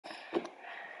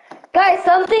Guys,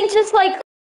 something just like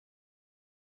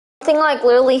something like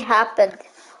literally happened.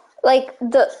 Like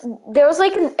there was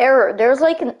like an error. There was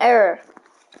like an error.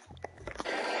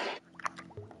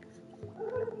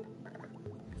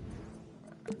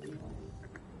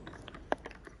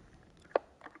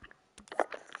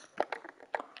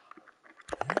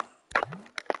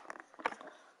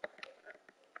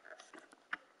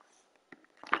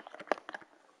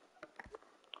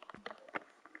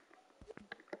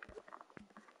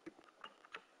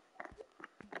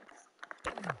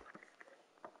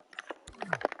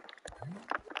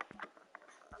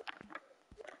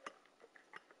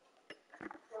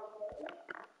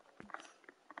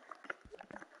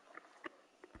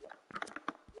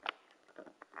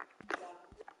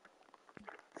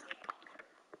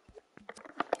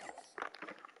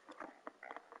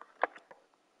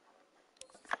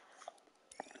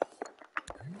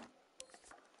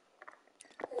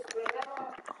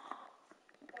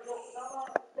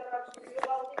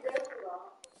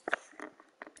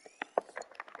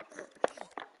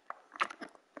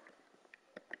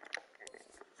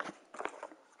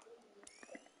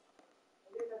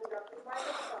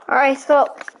 Alright, so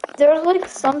there's like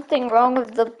something wrong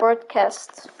with the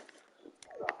broadcast.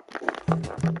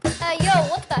 Yo,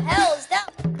 what the hell is that?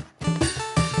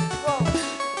 Whoa,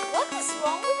 what is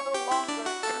wrong with the longer?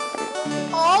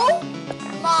 Oh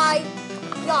my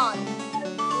god.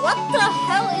 What the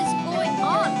hell is going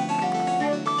on?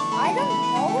 I don't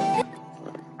know.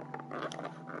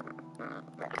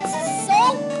 This is so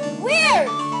weird.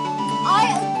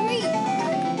 I agree.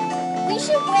 We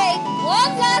should wait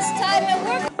one last time and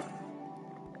we're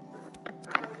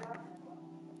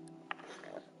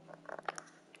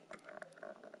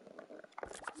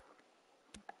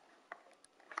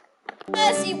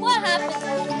gonna see what happens.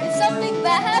 If something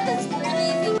bad happens, we're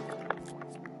leaving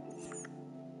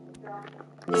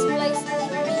this place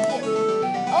immediately.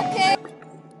 Okay.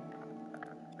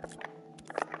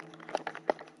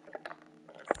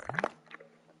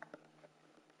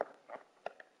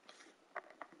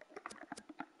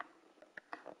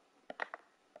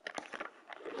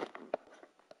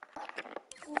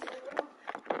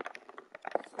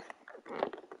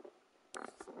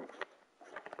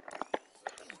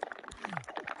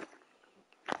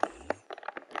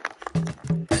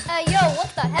 Yo, what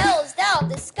the hell is down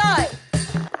the sky?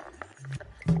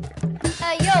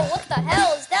 Yo, what the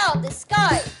hell is down the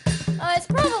sky? It's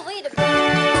probably the moon.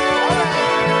 Alright,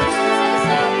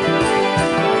 say so.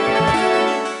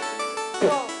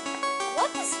 Whoa, what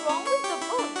is wrong with the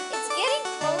moon? It's getting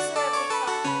closer every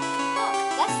time. Oh,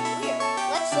 that's weird.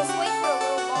 Let's just wait for a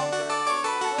little longer.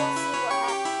 We'll see what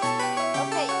happens.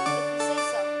 Okay, if you say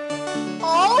so.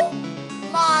 Oh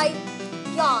my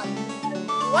god.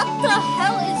 What the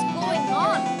hell is going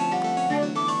on?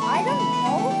 I don't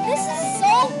know. This is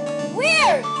so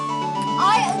weird.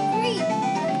 I agree.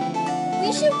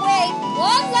 We should wait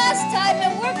one last time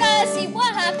and we're gonna see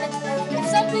what happens. If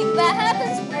something bad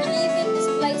happens, we're leaving this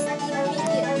place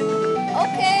immediately.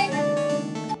 Okay.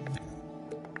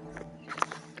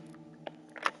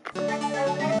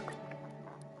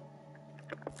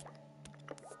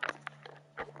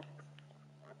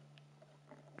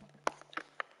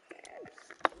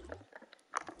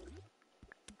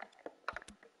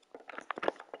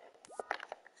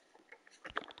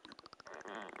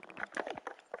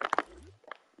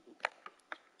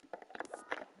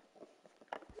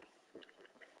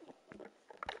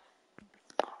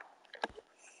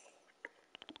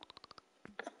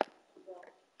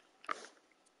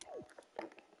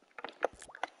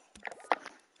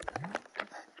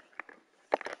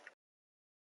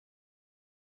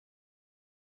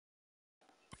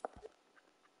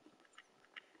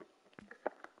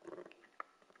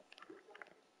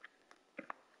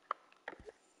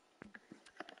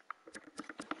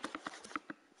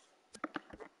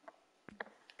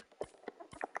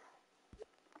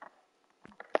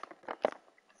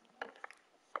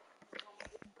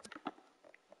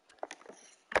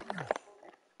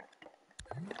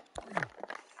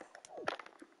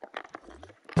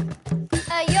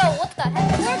 Yo, what the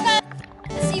heck? We're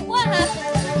gonna see what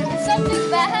happens. If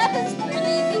something bad happens, we're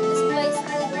leaving this place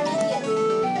immediately.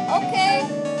 Okay.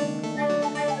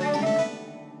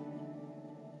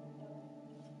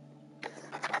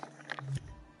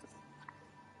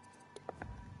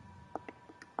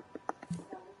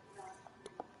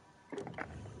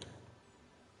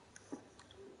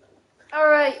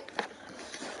 Alright.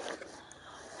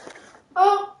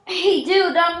 Oh, hey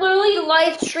dude, I'm literally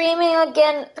live streaming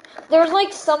again. There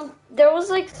was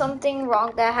like something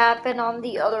wrong that happened on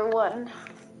the other one.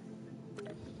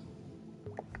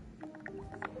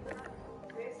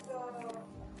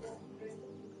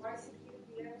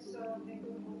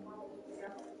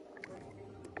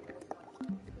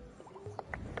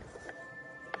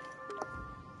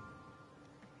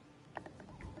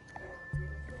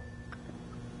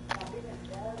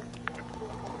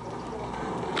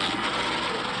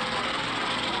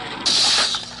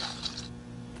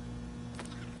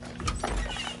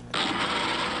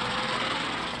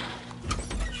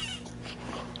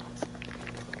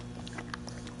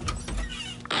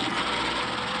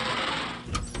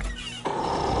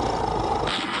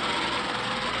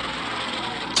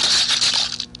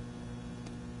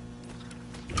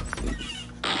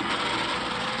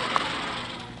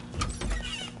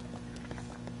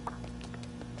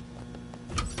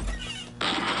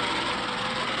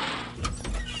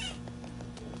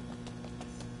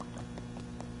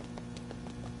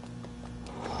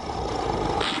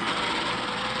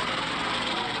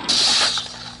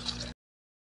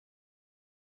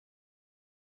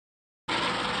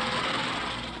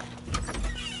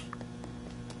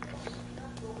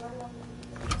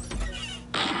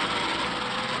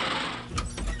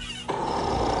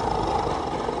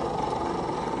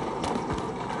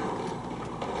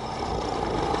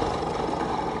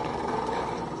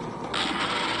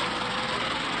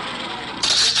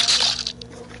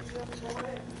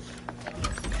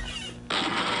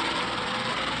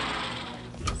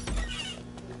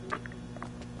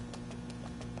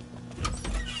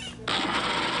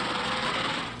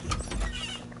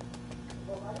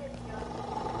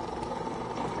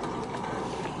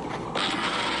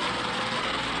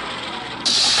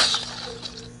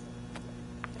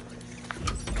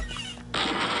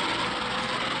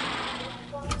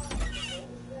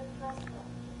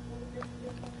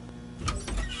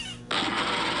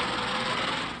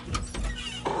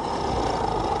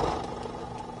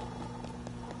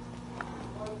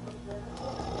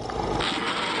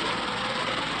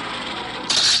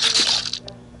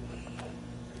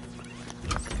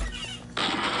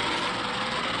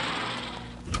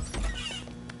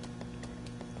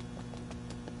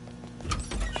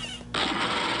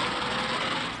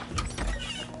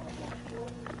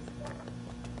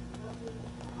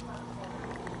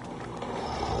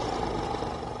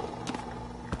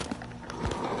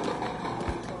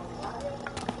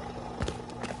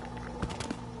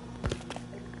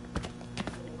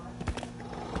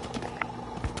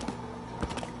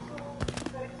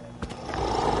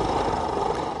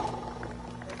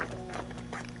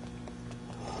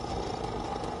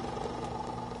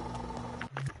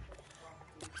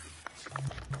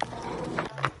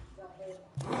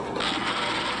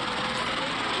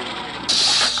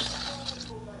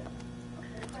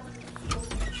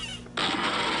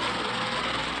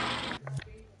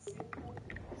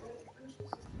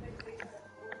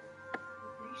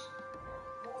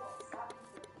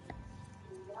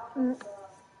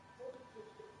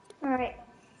 Alright.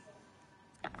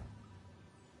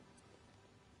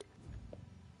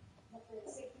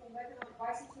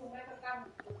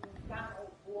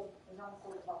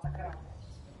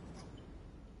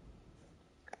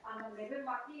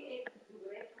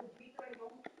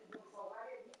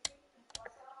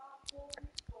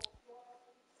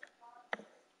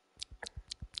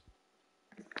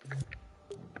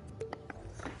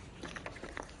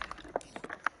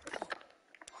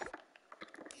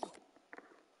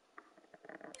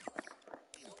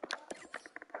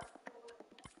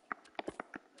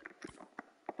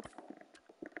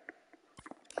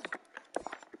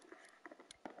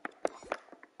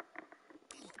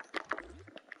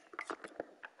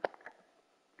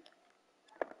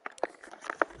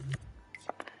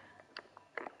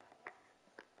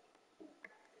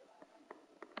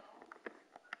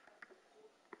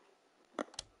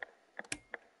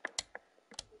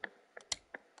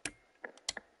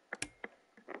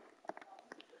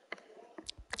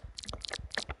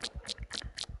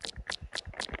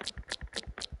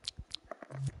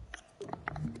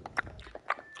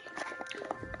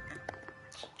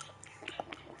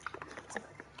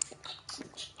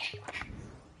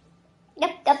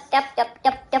 Yep.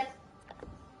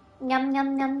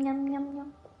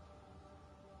 Yum.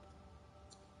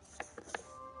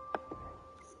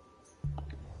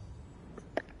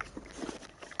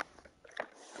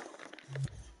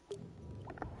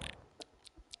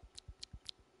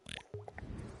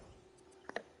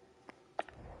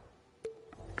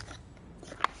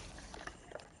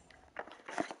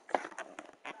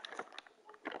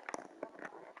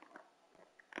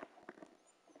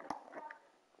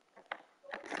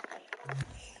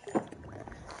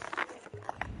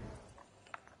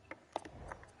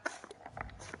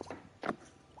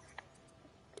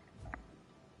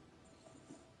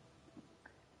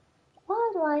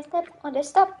 Why do I step on the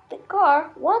stop the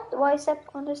car? What do I step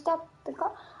on the stop the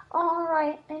car?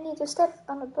 Alright, I need to step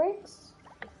on the brakes.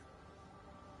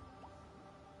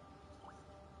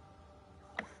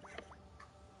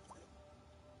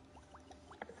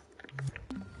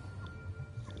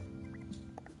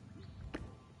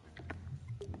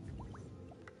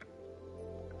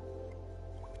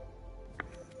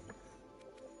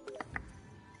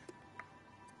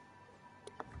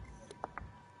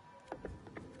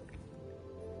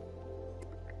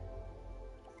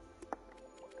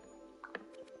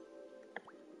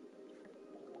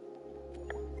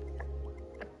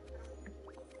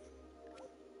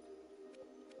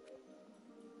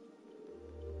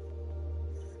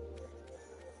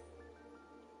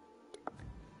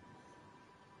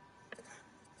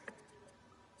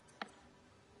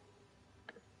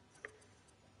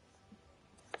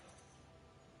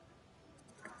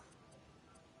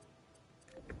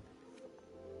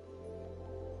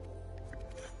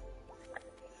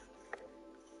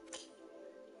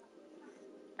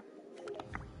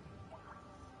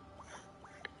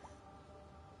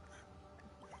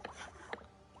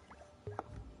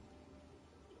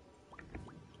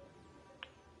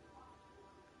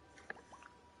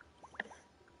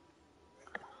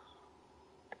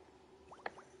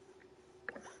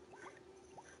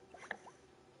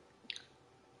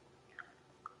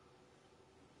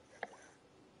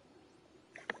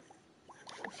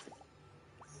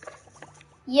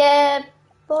 Yeah,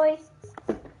 boy.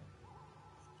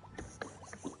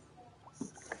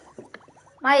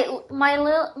 My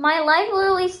life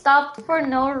literally stopped for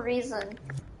no reason.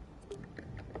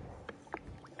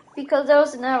 Because there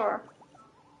was an error.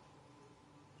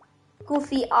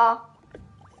 Goofy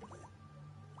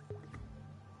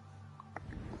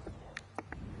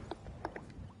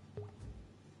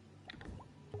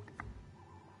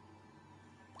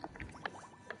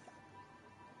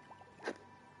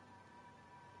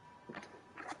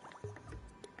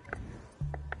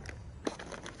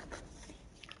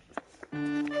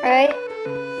Right?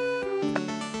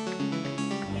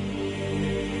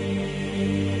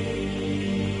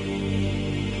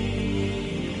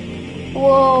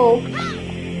 Whoa.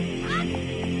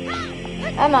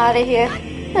 I'm out of here.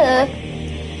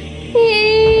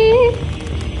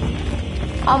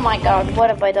 Oh my god, what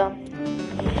have I done?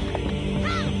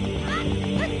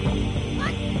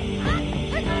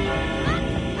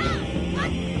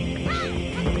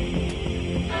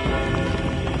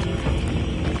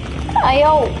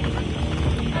 Ayo.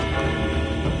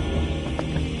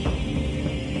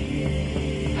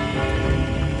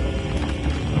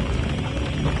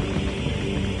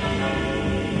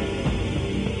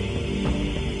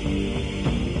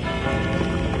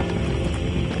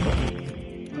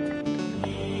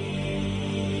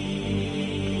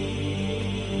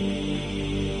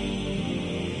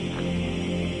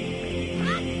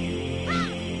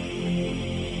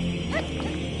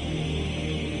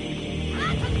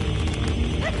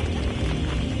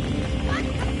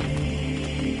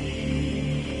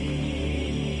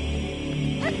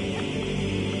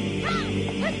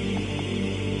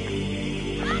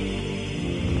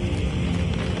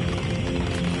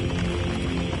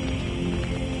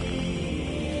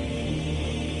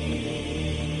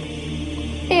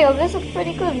 Hey, yo, this looks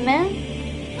pretty good, man.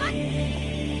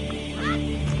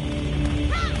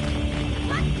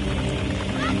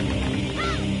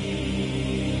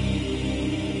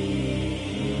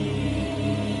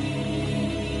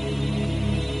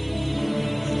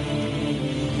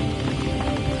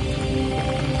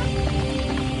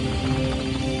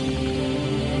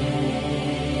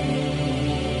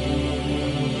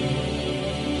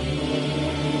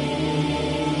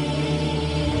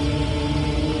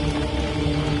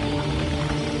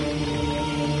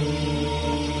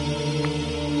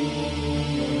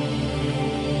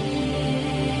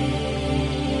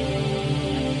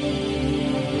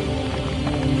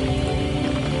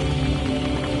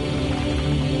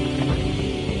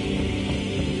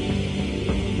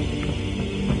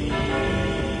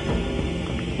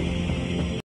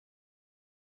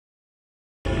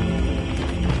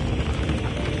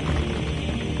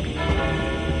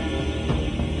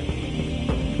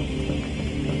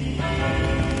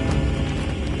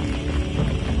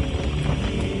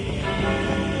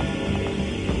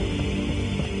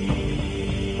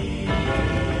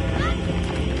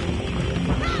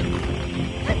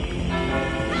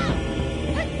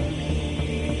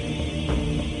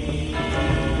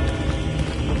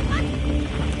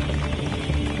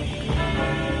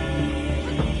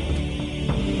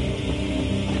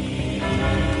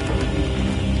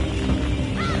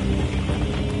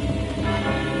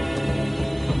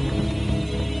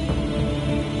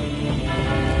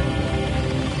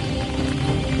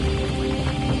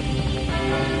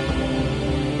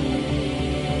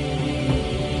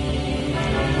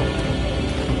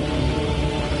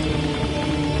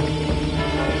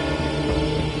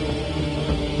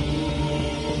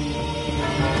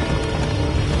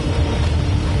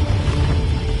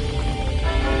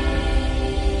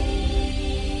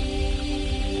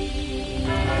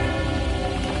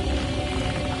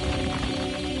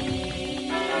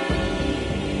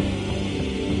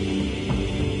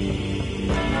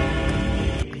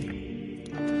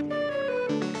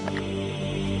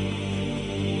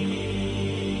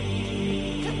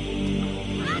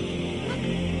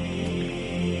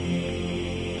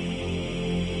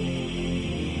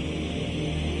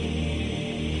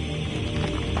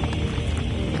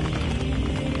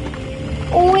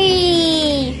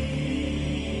 Wee!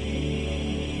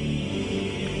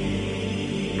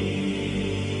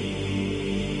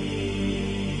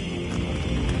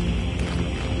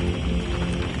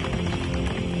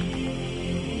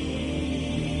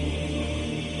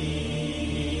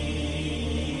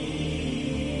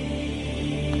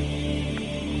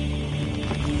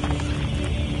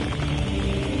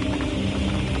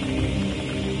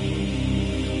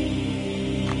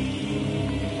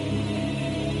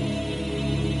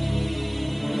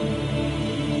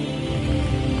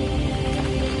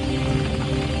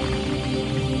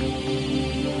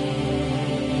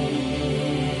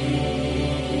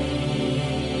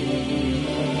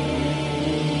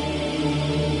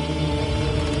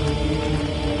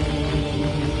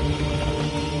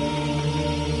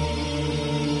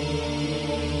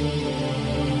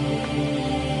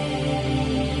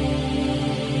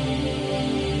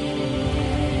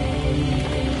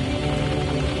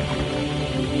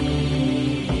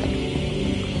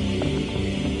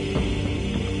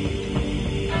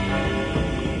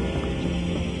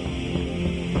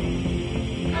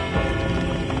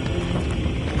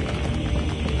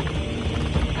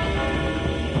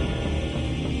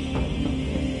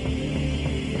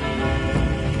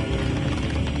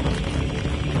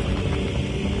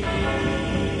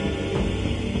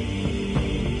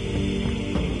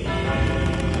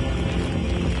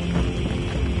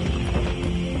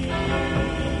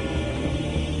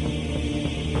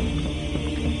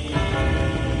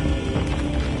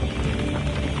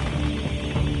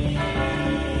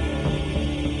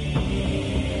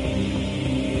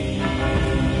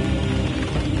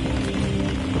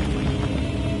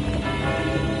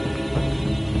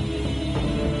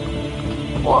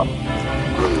 Whoa.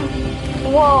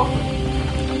 Whoa.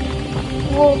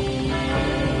 Whoa.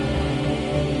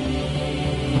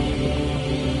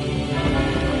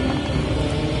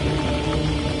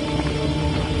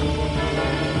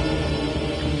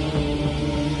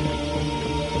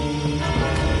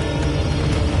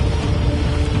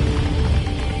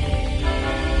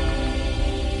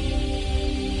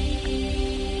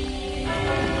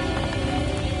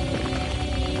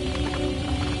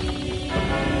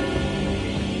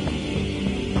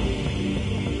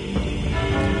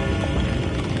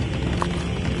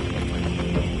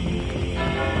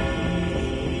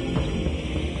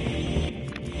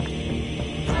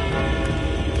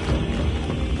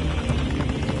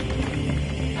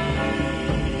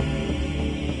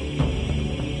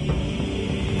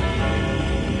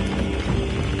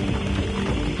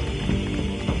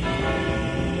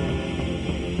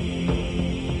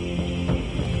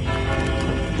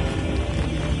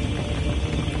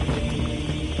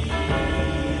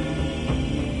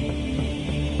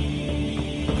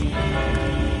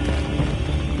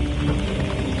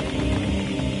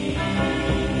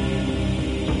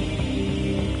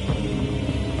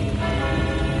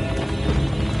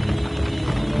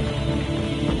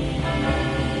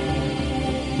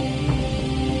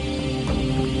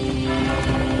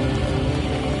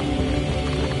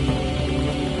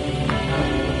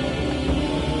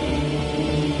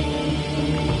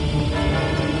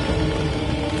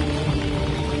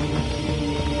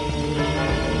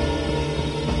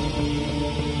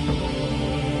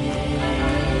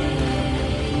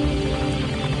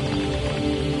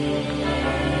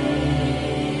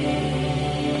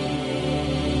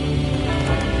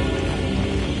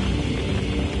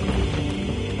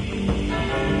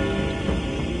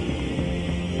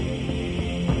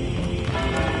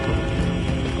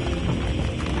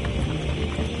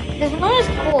 This one is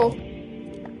cool.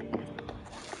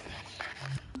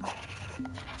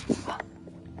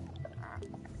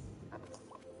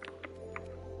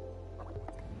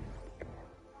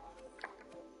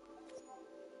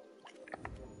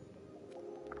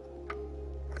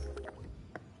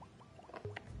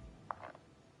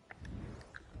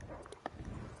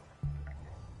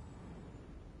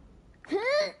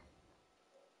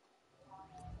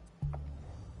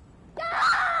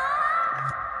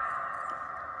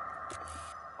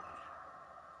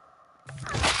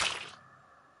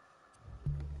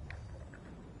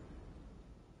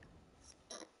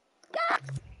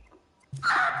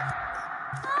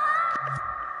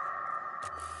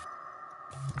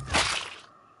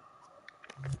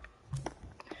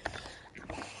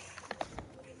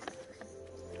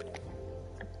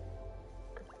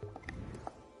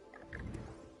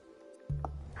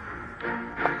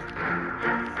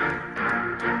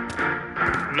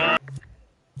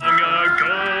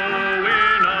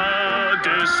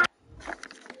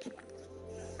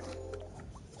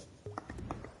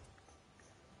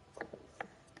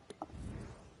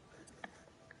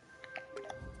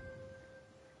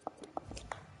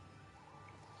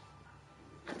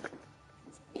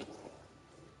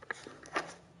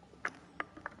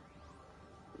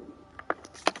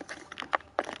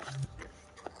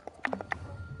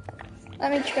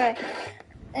 Let me try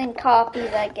and copy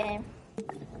that game.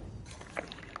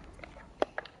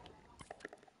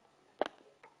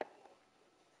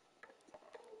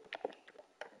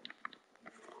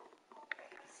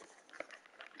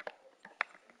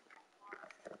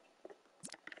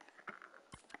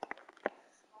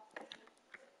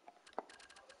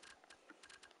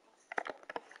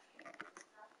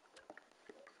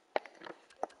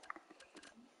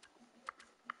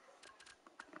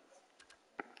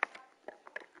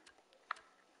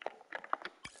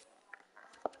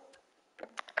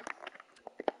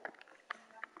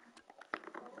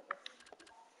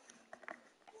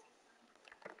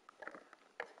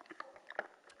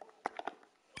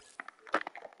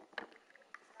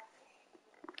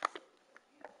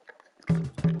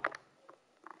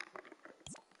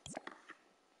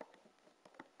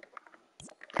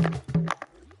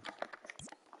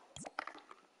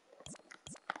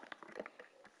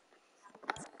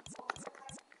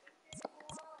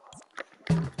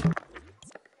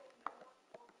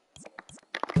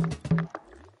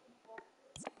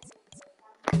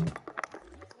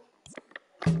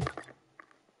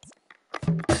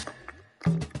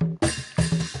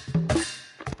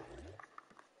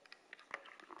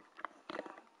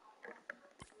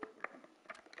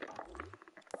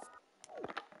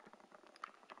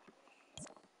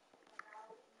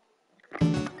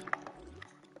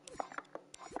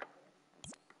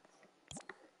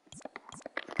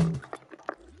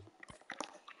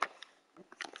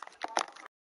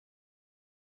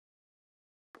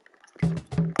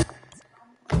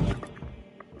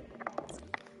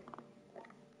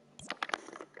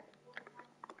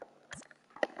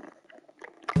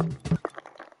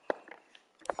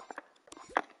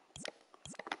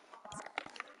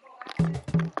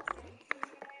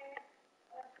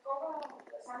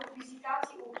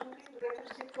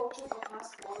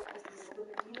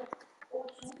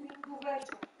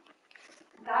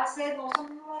 Да, все едно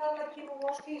съм на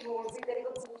киноложки изложби, дали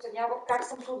като го оценяват как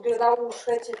съм се отгледала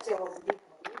ушече цяла година.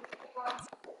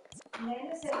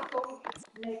 Не се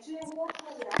не, че е лошо,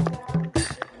 нали, аз се радвам,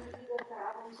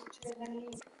 че нали,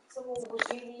 са му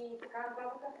уважили и така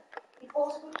нататък. И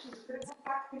после като се тръгвам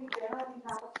пак 3 дена, ми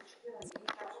дава всички, нали, и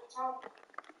казвам чао.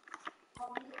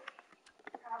 Казвам ви го,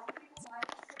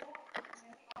 майка се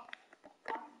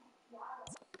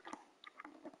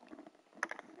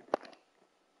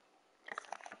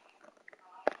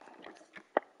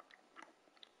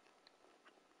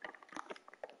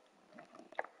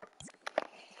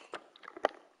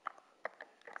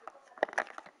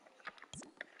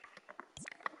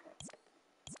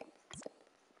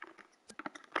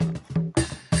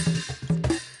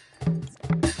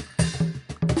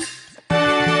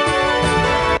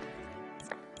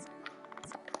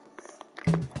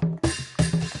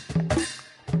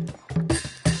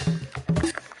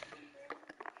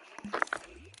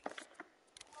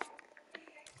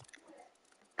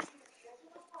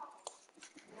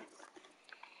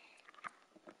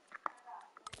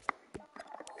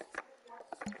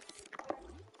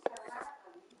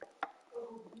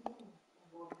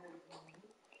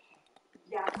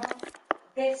бяха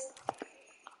 10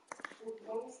 от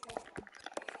моя страна.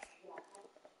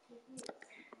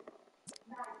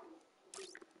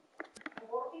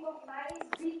 Говори в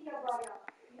най-избития вариант.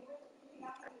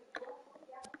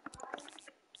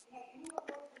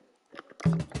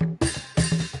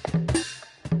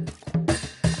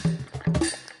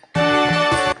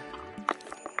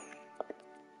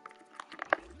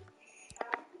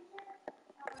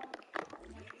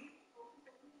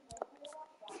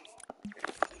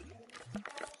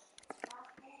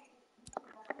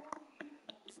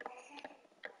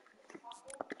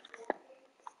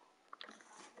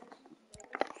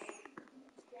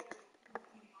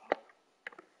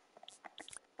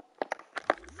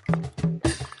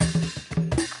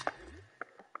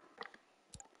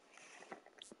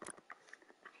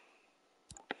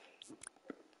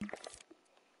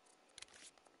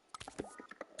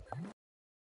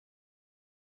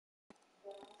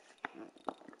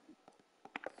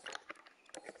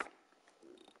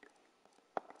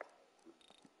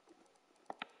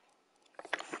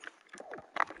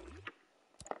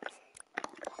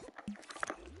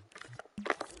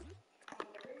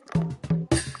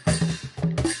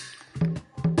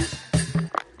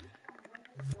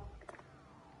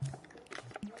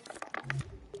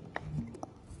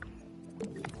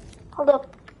 Hold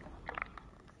up.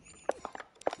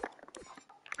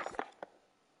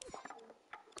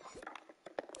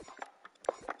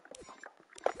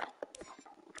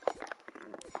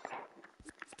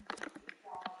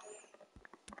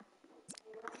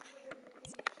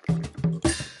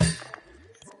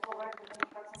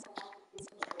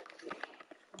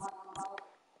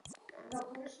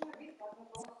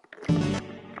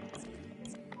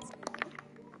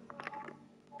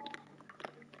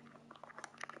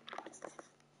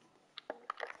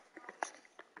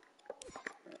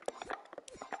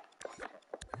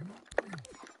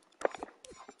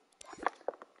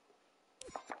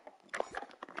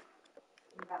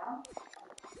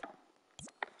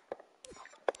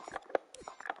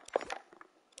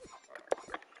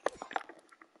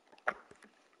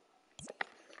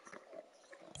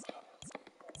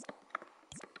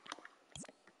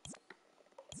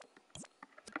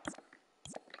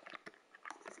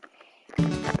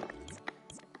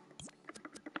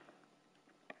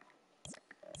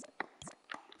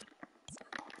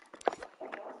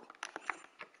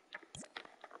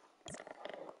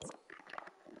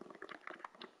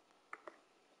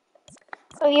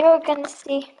 Oh, you're gonna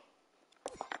see.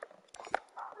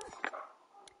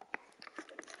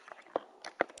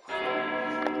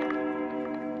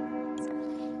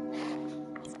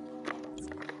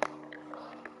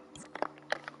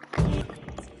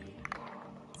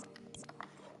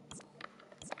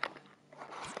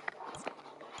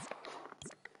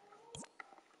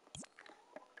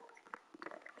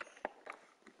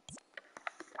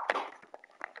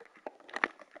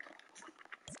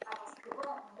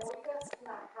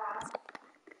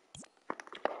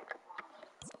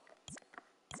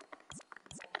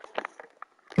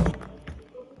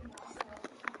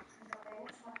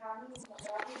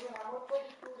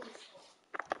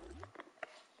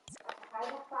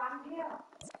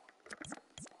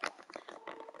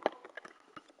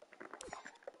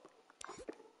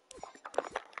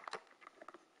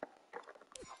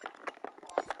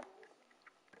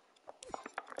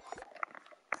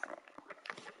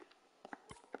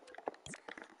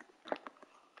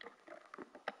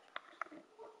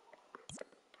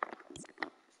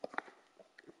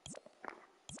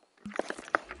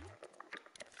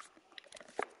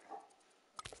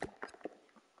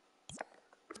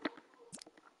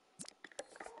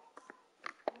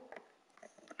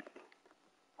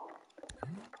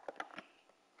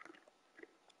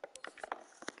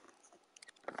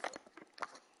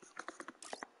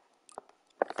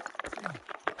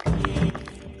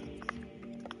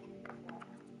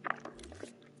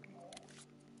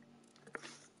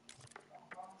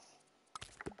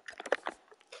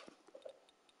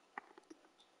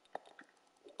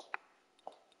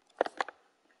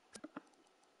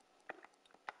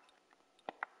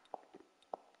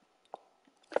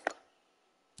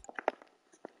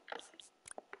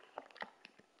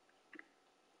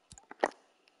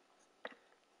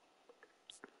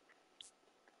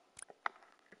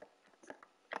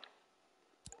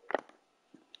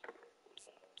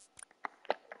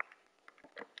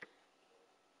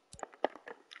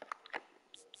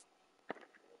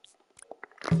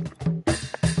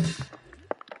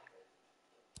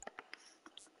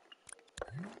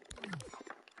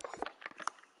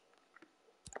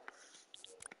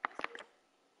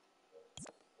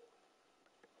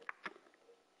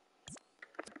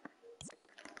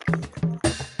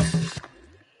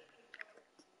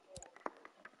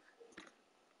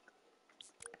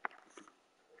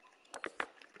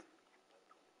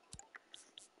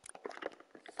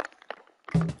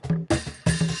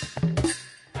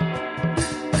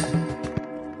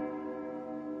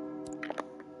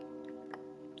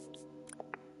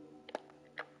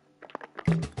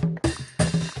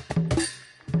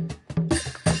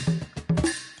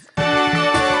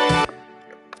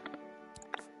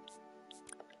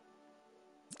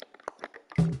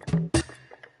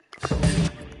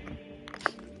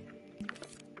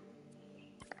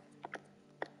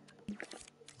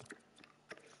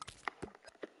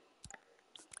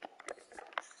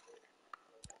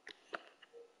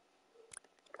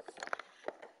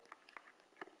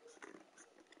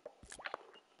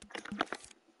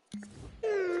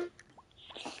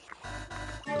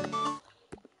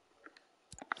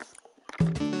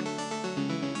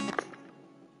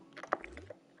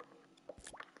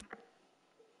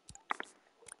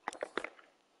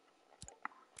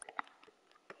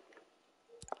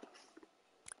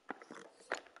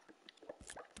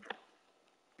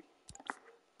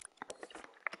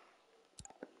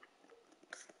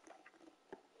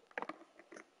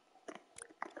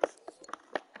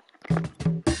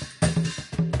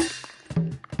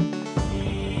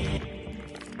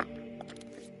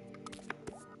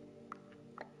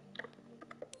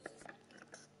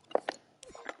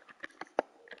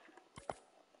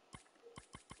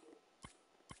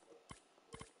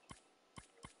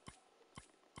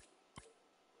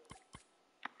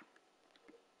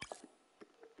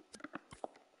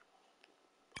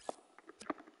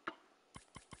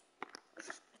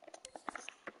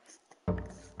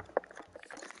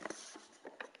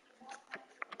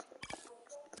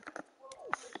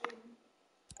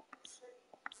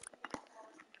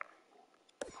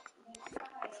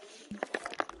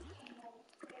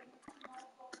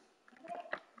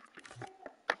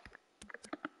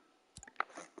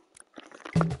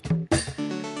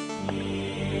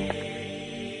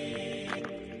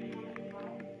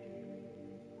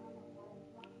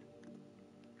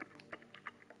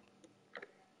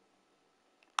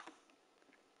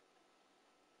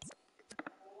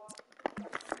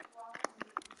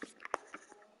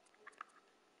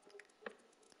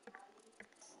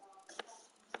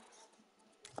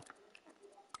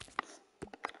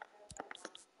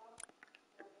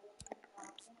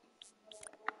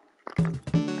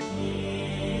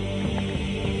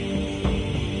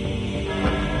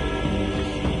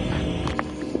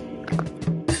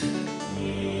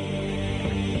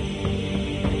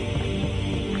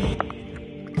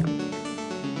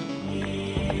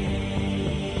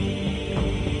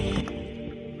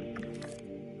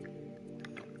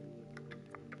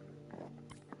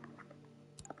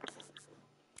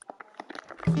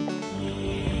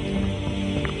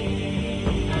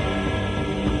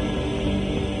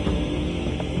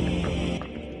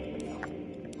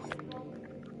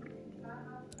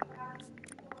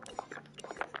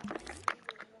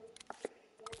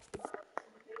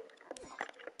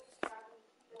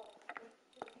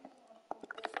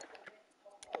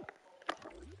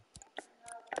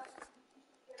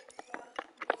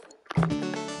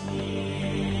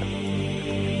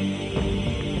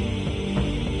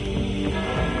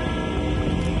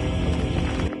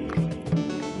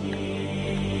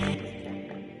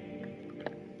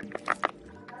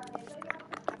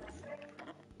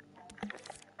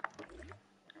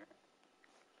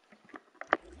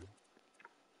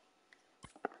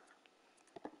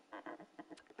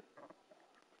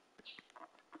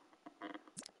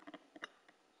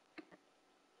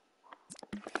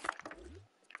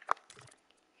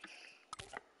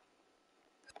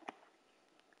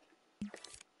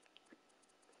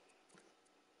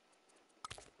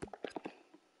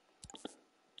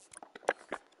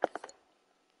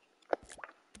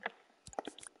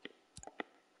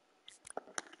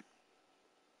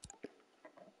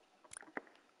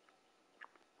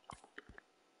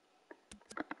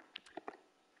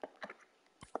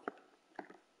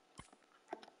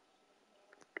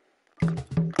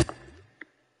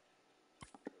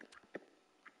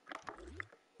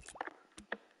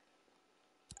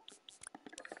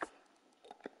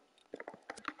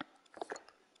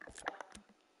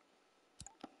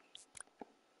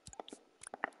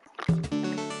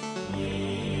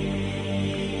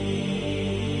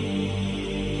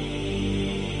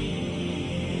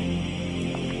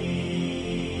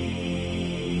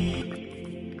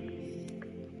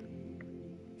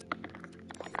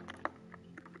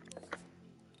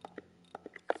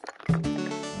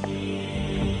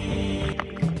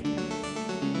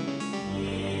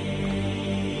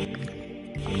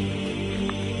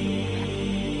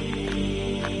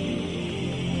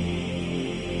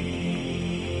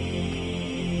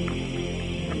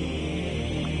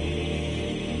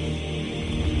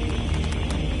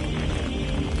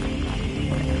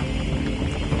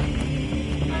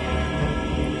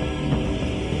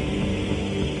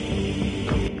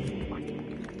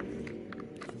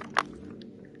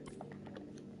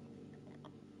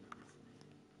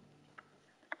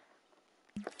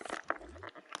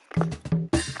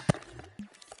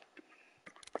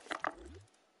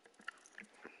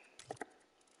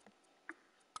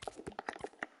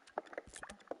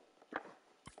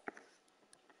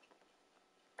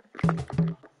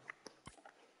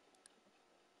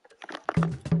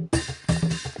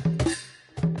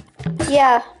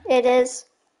 Yeah, it is.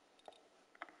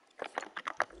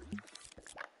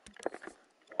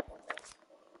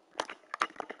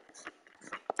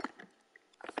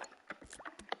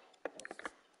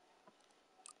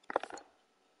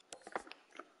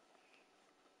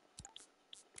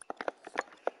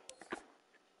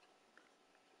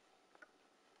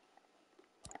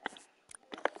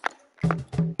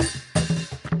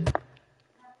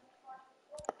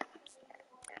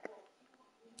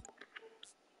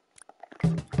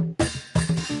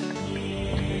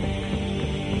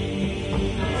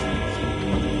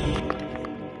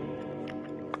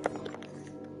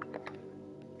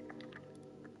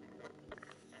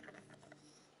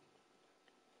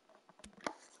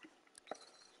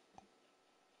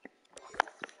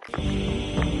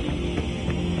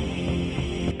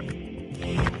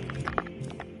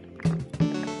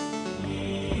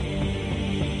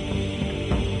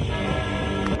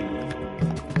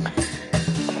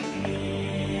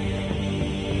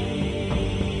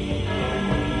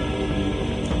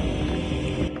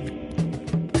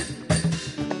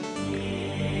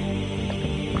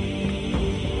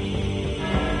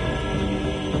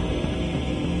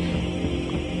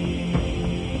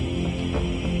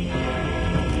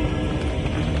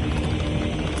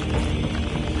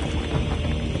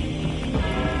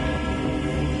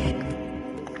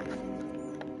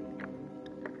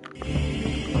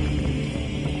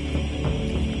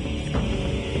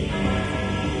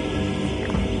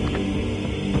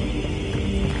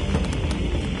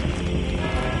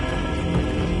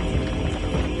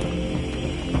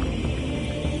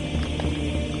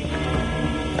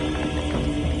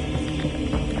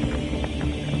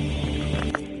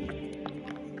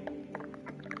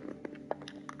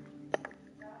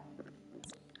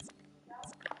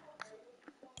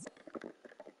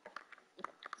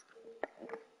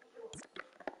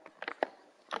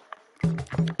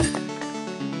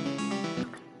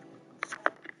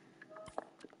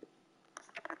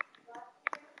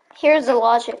 Here's the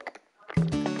logic.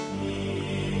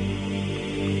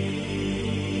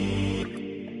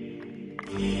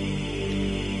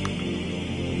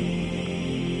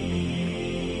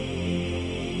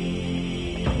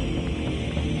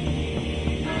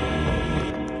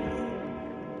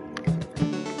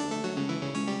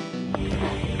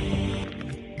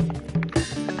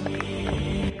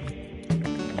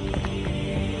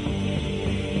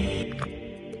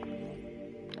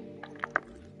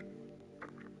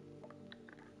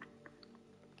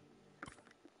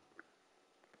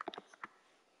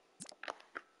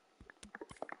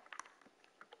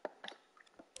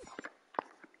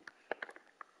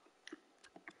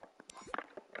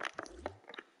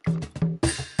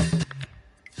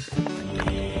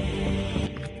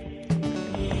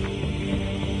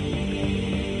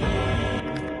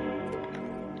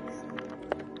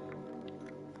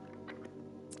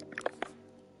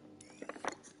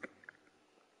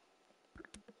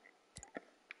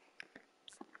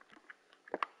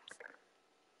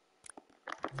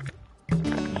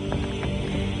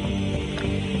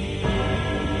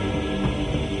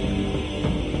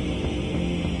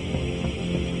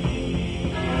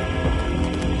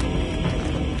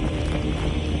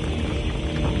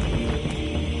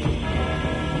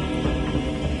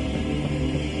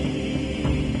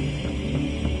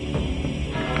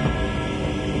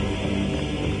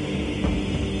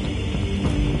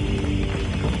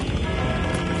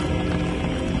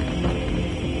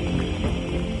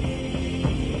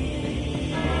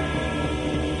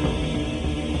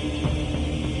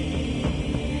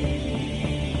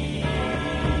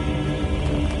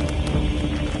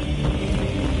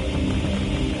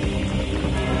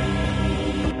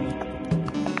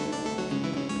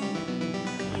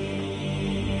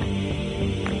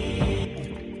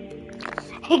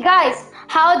 Hey guys,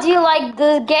 how do you like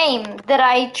the game that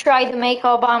I tried to make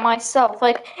all by myself?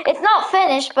 Like, it's not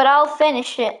finished, but I'll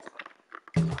finish it.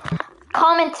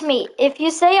 Comment to me. If you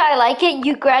say I like it,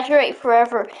 you graduate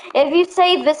forever. If you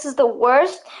say this is the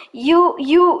worst, you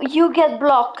get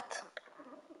blocked.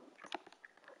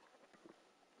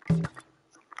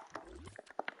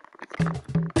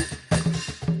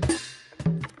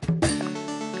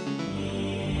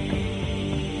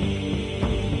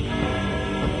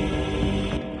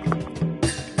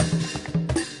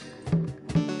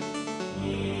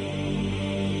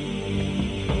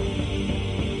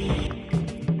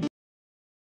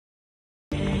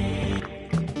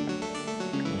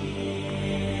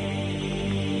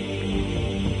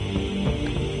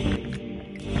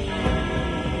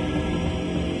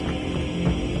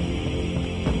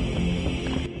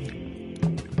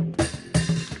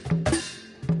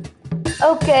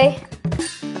 Okay.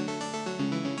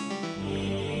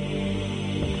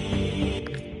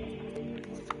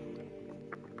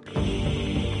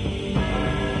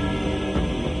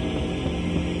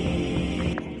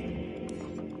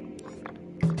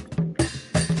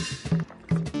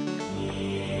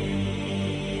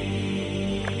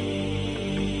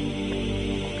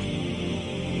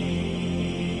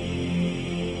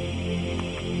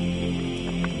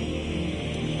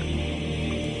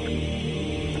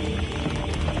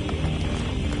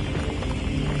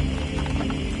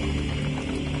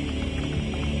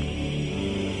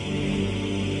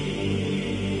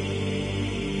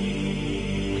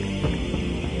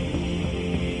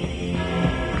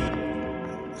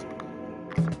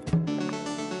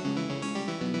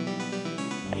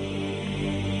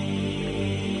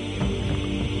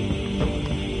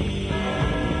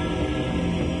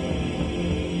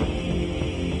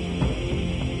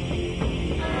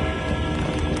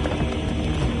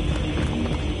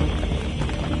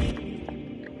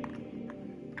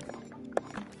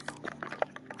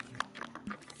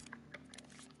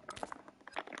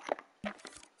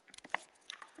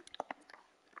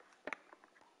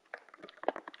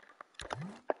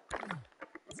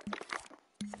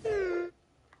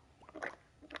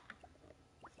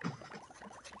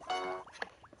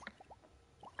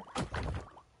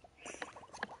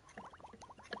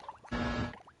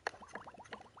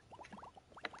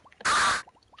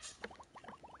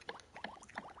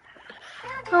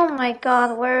 Oh my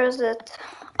god, where is it?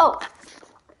 Oh.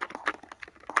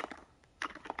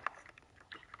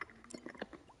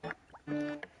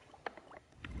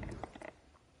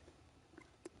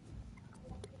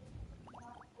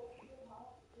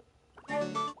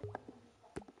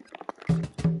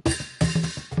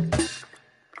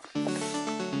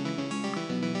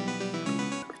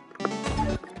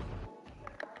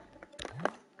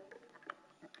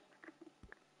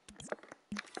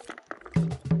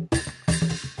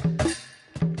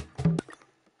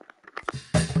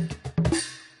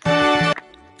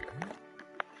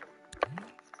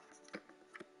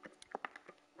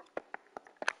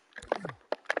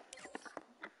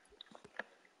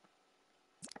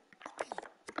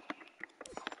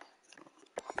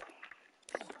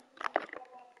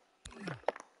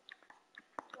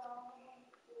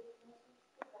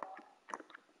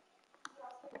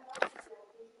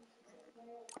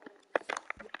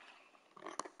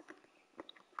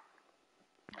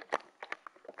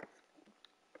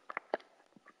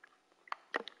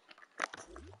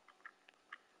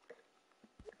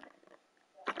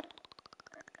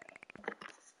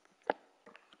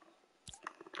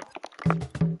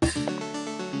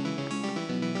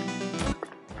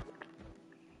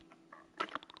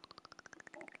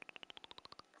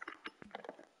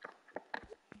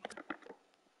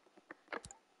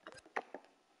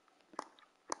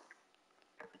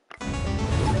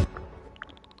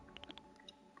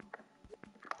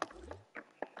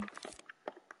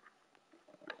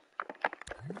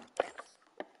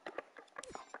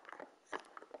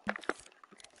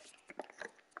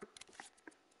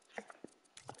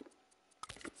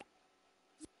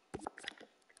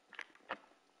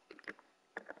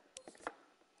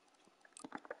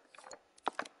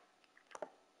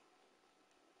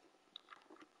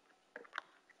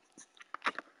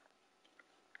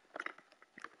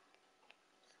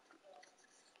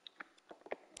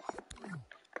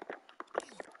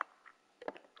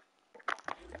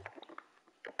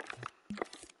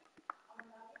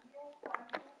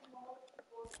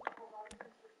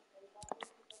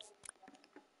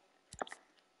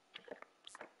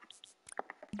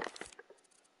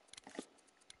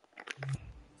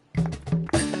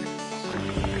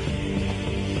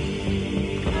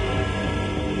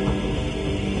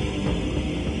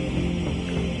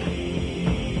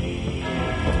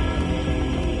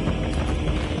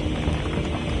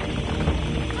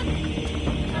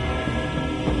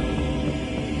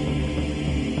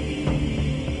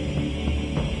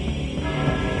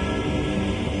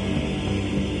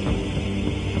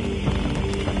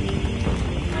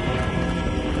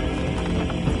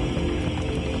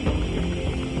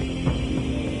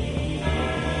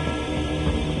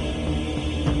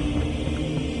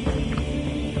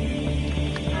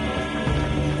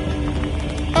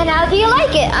 And how do you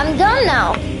like it? I'm done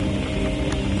now.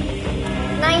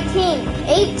 19,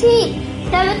 18,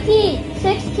 17,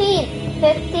 16,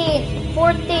 15,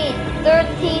 14,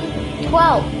 13,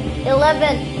 12,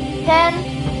 11,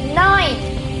 10, 9,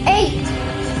 8,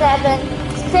 7,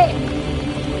 6,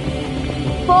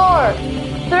 4,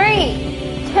 3,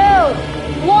 2,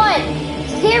 1,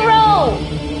 0.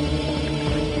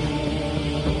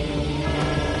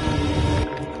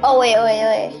 Oh, wait.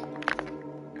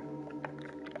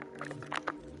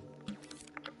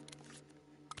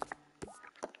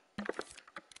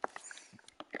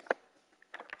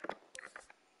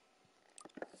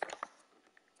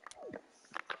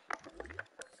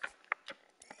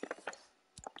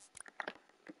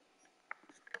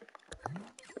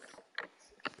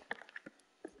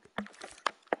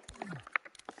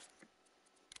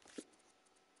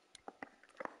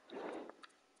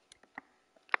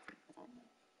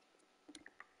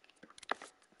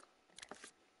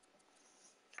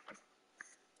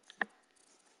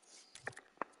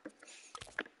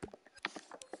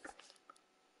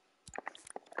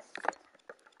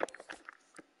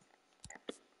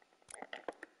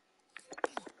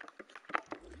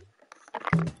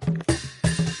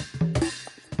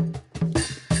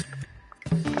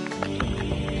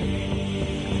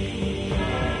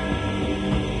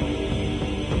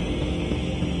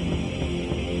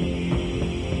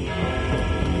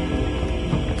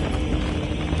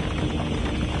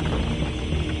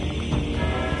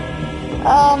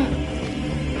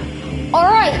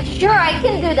 Alright, sure, I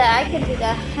can do that.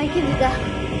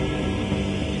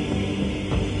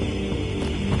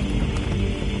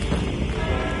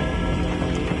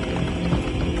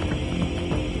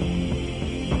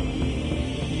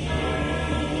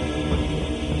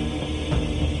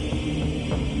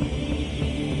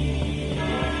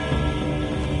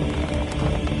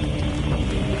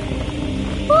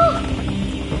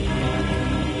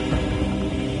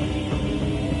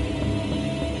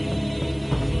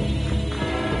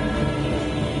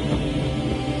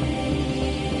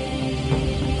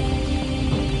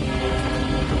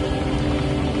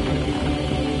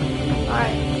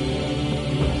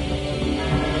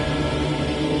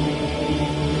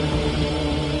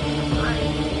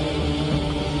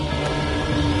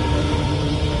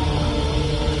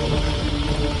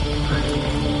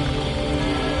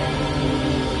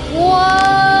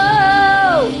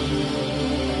 Whoa!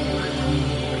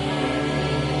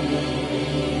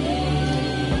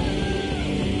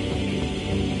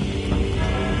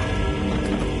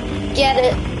 Get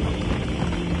it.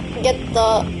 Get the...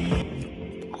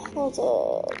 Hold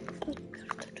up.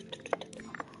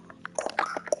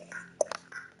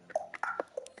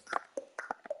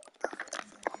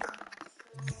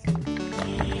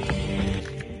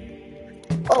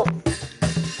 Oh.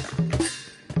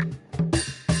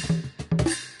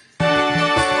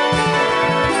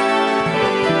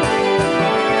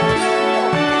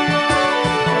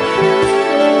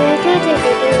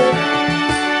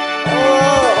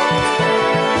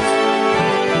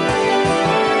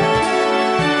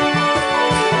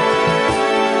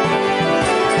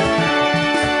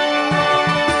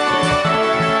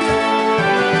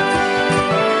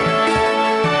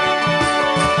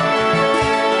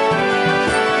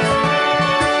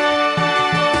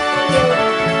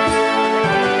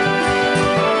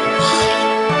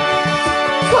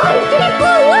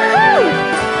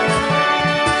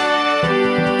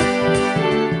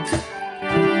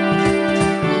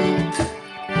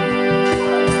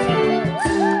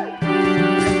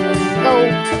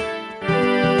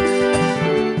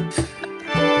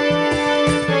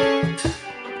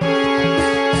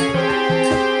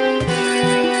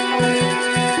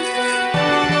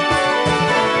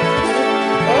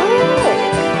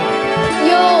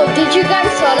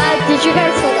 Did you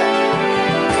guys saw that?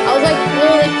 I was like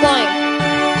literally flying.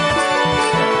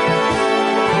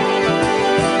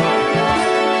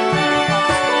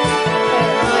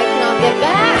 Now I cannot get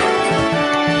back.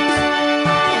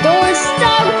 Door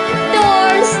stuck.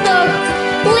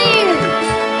 Please,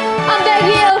 I'm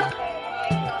begging you.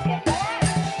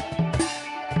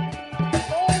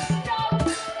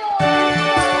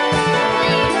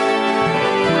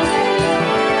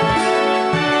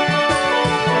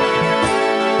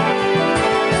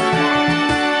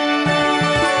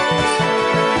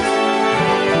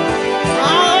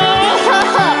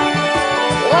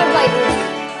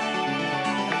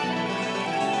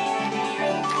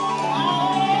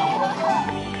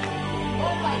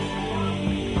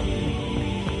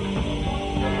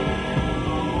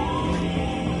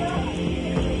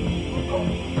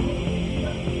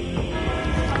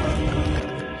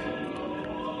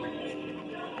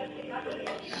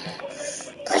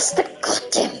 Press the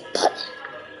goddamn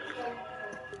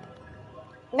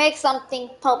make something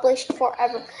published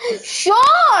forever.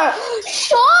 Sure!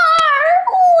 Sure!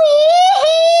 Wee!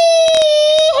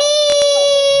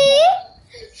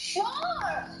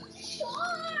 Sure!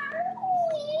 Sure!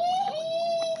 Wee!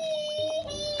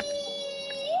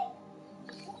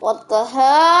 What the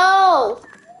hell?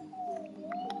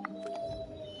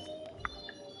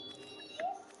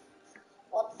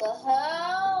 What the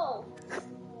hell?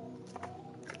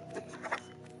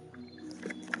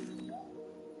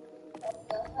 What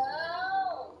the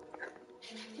hell?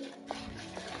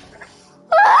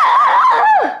 Ah!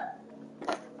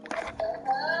 What the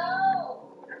hell?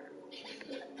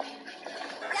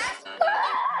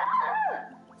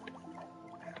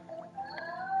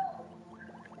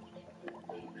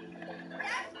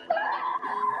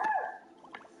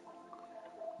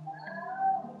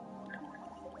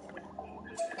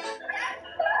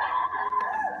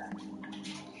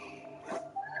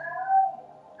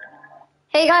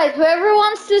 Hey guys,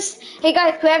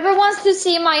 whoever wants to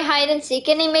see my hide and seek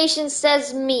animation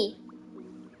says me.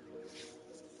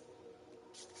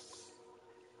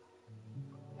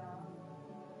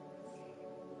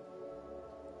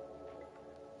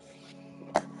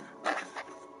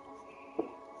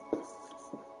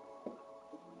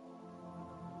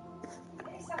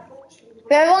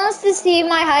 Whoever wants to see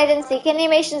my hide and seek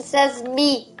animation says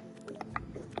me.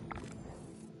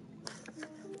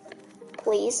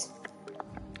 Please.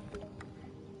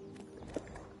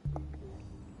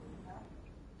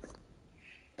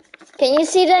 Can you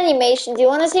see the animation? Do you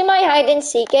want to see my hide and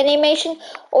seek animation,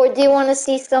 or do you want to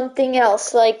see something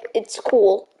else? Like it's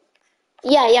cool.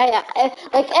 Yeah.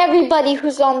 Like everybody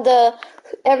who's on the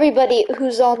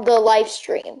live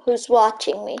stream, who's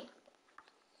watching me.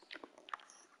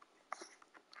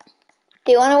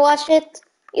 Do you want to watch it?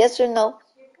 Yes or no?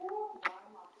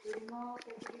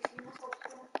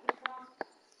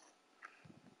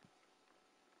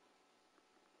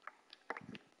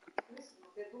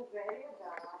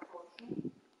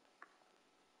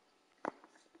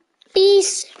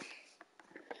 Peace.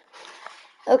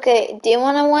 Okay, do you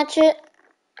want to watch it?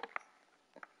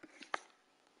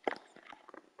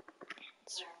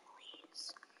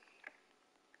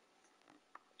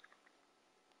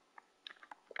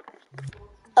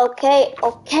 Okay.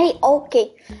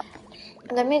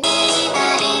 Let me.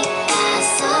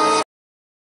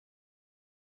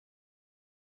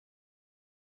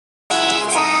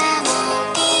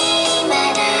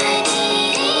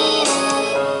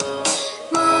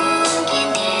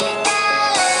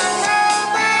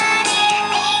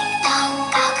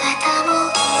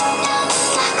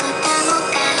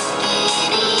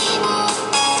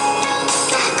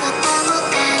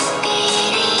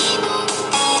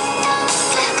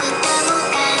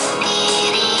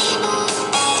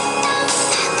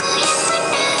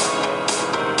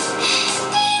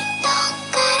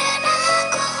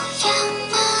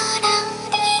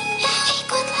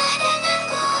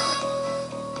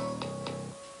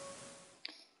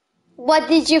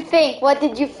 What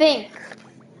did you think?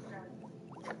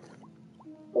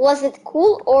 Was it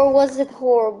cool or was it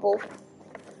horrible?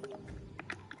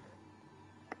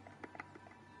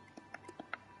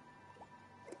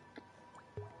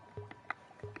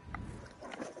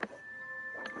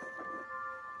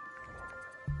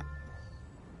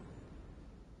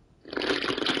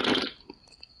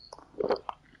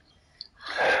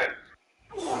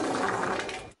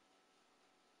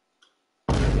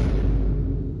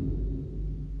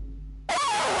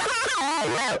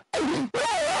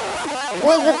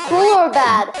 Was it cool or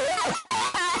bad?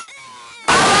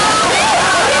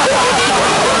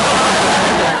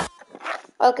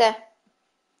 Okay.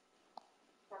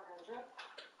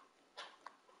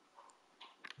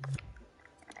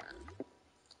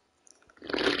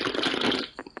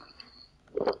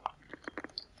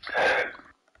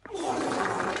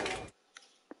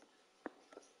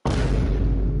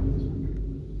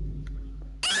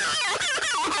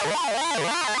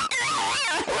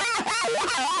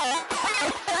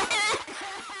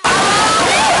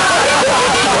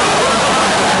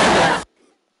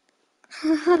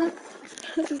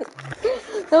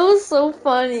 That was so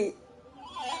funny.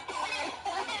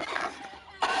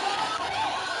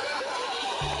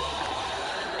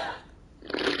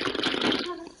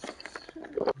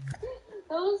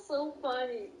 That was so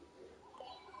funny.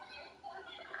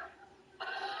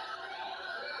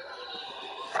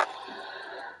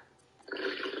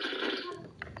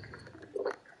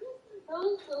 That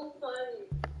was so funny.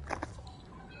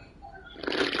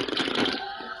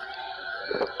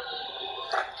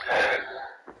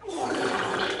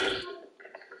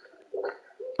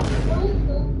 That was so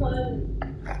funny.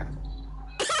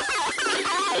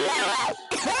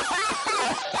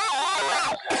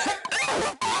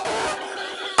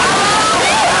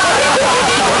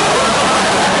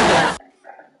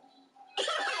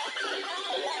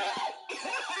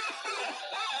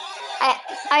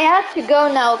 I have to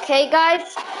go now, okay,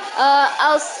 guys?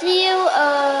 I'll see you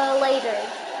later,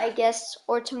 I guess,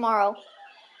 or tomorrow.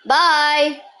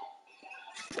 Bye.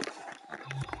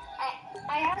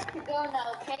 I have to go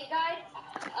now, okay, guys?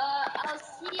 I'll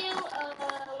see you